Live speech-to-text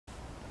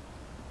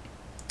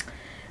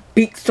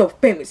Binks so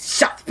famous,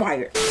 shots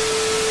fired.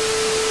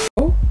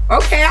 Oh,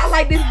 okay, I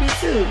like this beat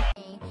too.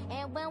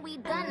 And when we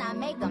done, I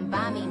make them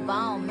buy me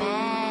bone,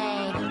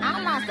 man.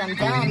 I'm on some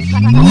dumb.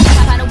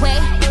 By the way,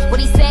 what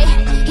he say?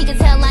 He can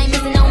tell I ain't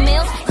missing no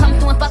meals. Come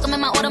through and fuck him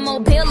in my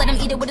automobile. Let him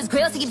eat it with his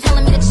grills. He keep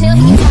telling me to chill.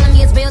 He keep telling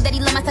me it's real that he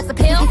love my sex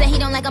appeal. He said he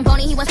don't like I'm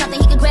bony. He wants something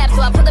he can grab.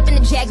 So I pull up in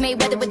the Jag,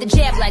 made weather with the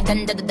jab, like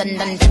dun dun dun dun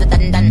dun dun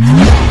dun dun.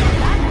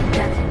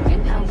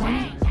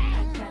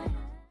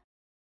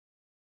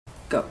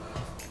 Go.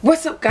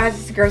 What's up, guys?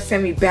 It's your girl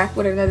Sammy back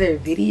with another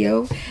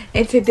video,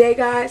 and today,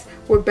 guys,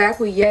 we're back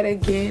with yet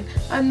again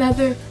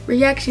another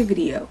reaction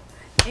video.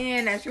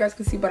 And as you guys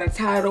can see by the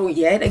title,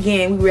 yet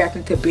again we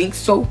reacting to Binks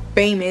So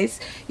Famous,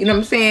 you know what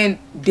I'm saying,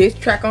 diss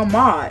track on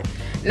Mod.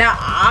 Now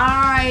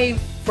I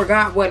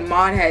forgot what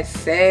Mod had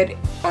said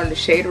on the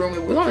Shade Room.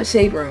 It was on the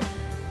Shade Room.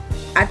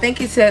 I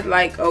think it said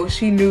like, oh,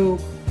 she knew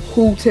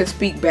who to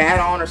speak bad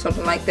on or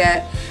something like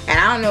that. And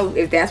I don't know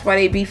if that's why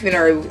they beefing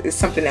or if it's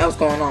something else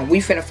going on. We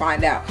finna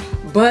find out.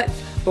 But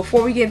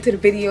before we get into the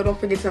video, don't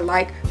forget to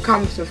like,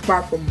 comment,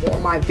 subscribe for more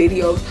of my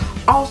videos.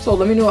 Also,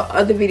 let me know what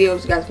other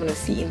videos you guys want to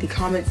see in the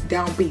comments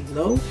down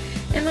below.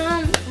 And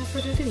without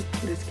further ado,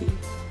 let's get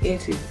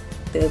into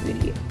the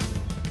video.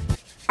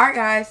 Alright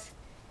guys,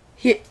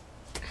 here.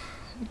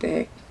 What the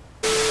heck?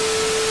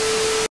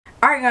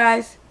 Alright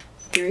guys,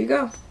 here we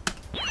go.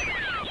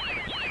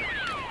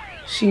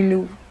 She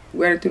knew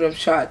where to do them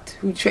shots.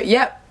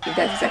 Yep,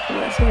 that's exactly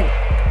what I said.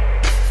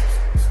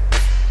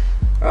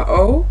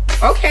 Uh-oh.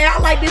 Okay, I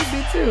like this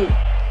beat too.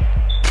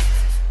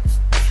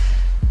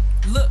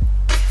 Look,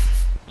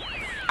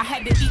 I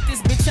had to eat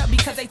this bitch up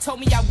because they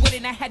told me I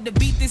wouldn't. I had to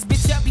beat this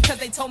bitch up because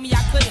they told me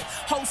I couldn't.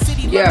 Whole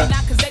city love me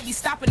now cause they be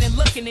stopping and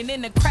looking. And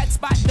in the crack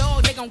spot,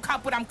 dog, they gon'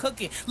 cop what I'm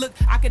cooking. Look,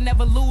 I can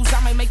never lose. I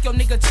might make your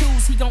nigga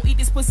choose. He gon' eat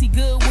this pussy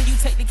good when you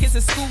take the kids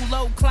to school.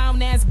 Low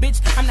clown ass bitch.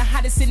 I'm the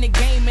hottest in the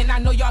game. And I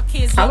know y'all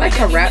kids I like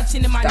her rap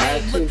in my style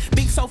name. too. Look,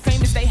 Binks so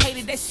famous, they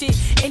hated that shit.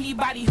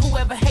 Anybody who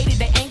ever hated,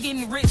 they ain't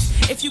getting rich.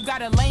 If you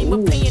got a lame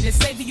opinion, then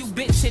save you,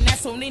 bitch. And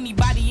that's on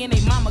anybody and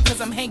they mama,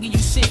 cause I'm hanging you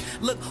shit.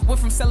 Look, we're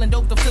from selling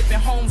dope to flipping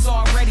homes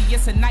already.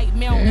 It's a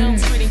nightmare on Elm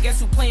Street, and guess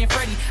who playing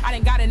Freddy? I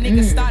done got a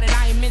nigga started,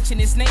 I ain't mention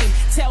his name.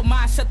 Tell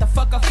mine, shut the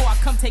fuck up before I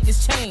come take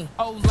his chain.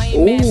 Oh,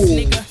 lame ass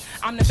nigga,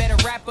 I'm the better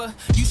rapper.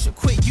 You should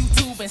quit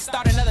YouTube and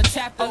start another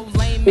chapter. Oh,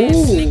 lame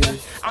ass nigga,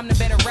 I'm the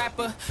better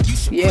rapper. You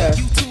should quit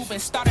YouTube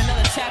and start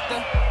another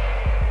chapter.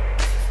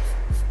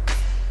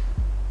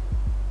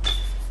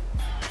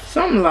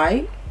 Something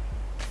light.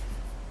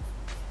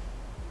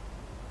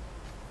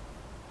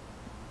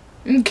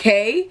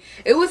 Okay,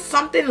 it was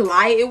something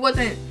light. It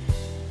wasn't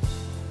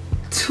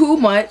too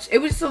much. It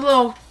was just a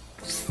little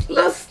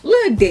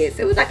diss.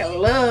 It was like a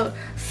little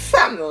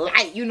something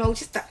light, you know,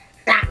 just a,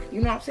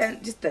 you know what I'm saying,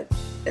 just to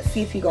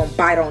see if he gonna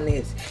bite on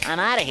this. I'm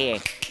out of here.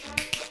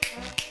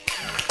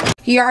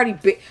 He already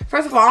bit.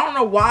 First of all, I don't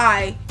know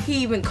why he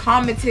even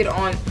commented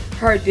on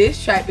her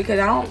diss track because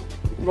I don't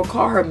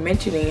recall her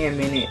mentioning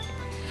him in it.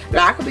 But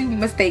I could be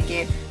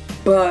mistaken,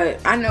 but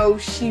I know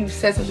she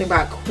said something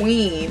about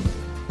Queen,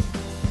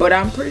 but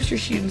I'm pretty sure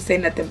she didn't say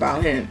nothing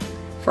about him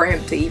for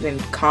him to even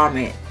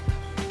comment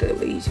the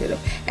way he should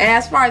have. And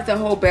as far as the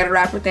whole better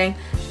rapper thing,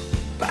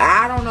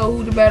 I don't know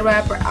who the better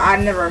rapper.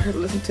 I never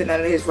listened to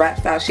none of his rap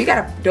style. She got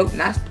a dope,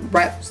 nice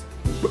rap.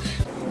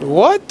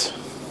 What?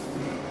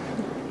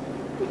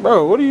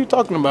 Bro, what are you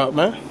talking about,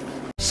 man?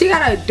 She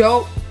got a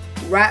dope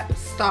rap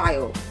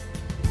style.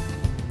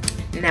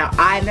 Now,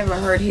 I never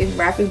heard him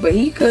rapping, but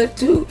he could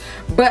too.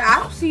 But I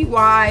don't see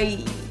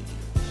why,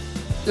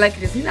 like,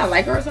 does he not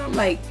like her or something?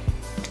 Like,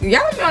 y'all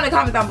let me know in the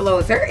comments down below.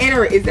 Is there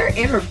inner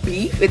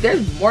beef? Is there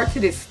more to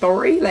this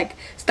story? Like,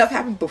 stuff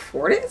happened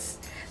before this?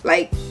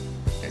 Like,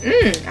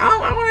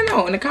 I want to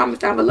know in the comments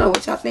down below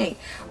what y'all think.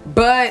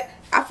 But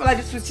I feel like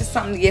this was just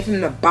something to get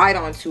him to bite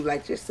onto,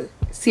 like just to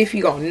see if he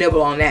gonna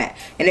nibble on that.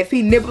 And if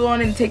he nibble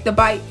on it and take the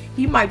bite,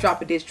 he might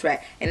drop a diss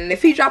track. And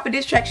if he drop a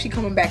diss track, she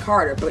coming back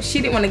harder. But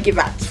she didn't want to give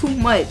out too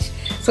much.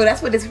 So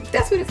that's what this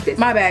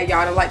my bad,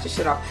 y'all, to light your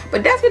shit off.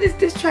 But that's what this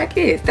diss track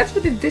is. That's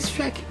what this diss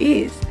track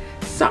is.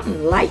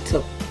 Something light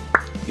to,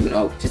 you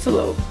know, just a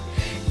little.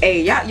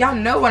 Hey, y'all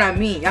know what I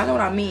mean. Y'all know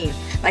what I mean.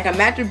 Like,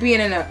 imagine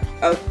being in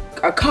a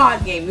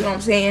card game, you know what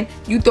I'm saying?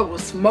 You throw a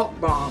smoke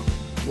bomb,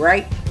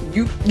 right?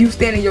 You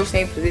stand in your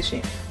same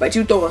position, but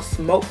you throw a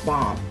smoke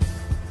bomb.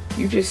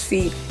 You just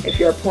see if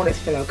your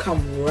opponent's gonna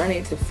come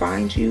running to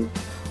find you,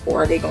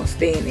 or are they gonna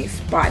stay in their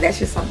spot. That's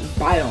just something to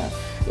bite on.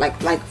 Like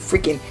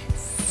freaking,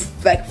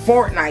 like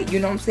Fortnite, you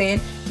know what I'm saying?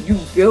 You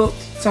built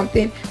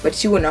something,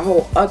 but you in a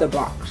whole other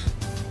box.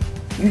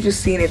 You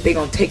just seeing if they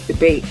gonna take the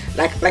bait.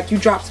 Like you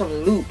drop some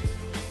loot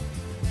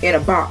in a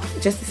box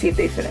just to see if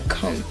they finna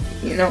come,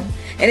 you know?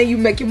 And then you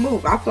make your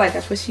move. I feel like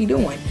that's what she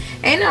doing.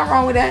 Ain't nothing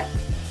wrong with that.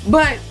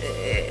 But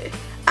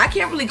I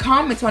can't really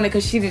comment on it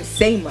because she didn't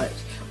say much.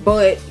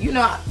 But, you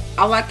know,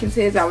 all I can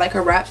say is I like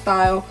her rap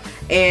style.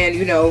 And,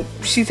 you know,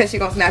 she said she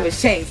gonna snap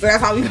his chain. So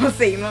that's all we gonna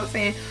say, you know what I'm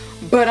saying?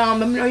 But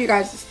let me know your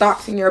guys'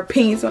 thoughts and your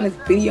opinions on this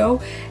video.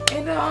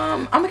 And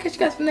I'm gonna catch you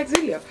guys for the next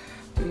video.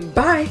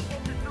 Bye.